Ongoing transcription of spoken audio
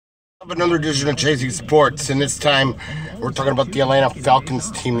Another edition of Chasing Sports, and this time we're talking about the Atlanta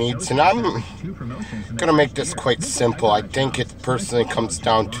Falcons team needs, and I'm going to make this quite simple. I think it personally comes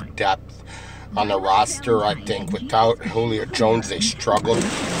down to depth on the roster. I think without Julio Jones, they struggled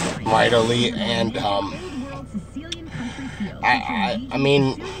mightily, and I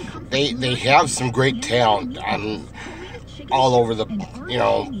mean, they have some great talent on all over the,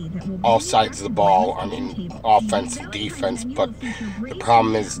 all sides of the ball. I mean, offense and defense, but the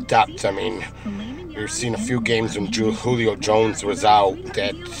problem is depth. I mean, we've seen a few games when Julio Jones was out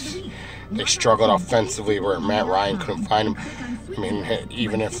that they struggled offensively where Matt Ryan couldn't find him. I mean,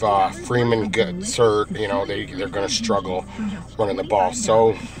 even if Freeman gets hurt, they're going to struggle running the ball.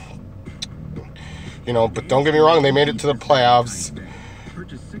 So, but don't get me wrong, they made it to the playoffs.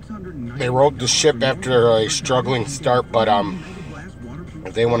 They rode the ship after a struggling start, but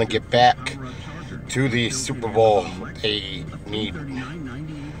if they want to get back to the Super Bowl, they need,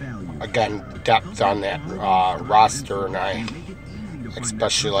 again, depth on that roster, and I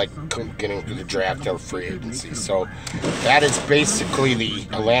especially like getting through the draft or free agency. So that is basically the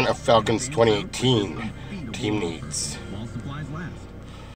Atlanta Falcons 2018 team needs.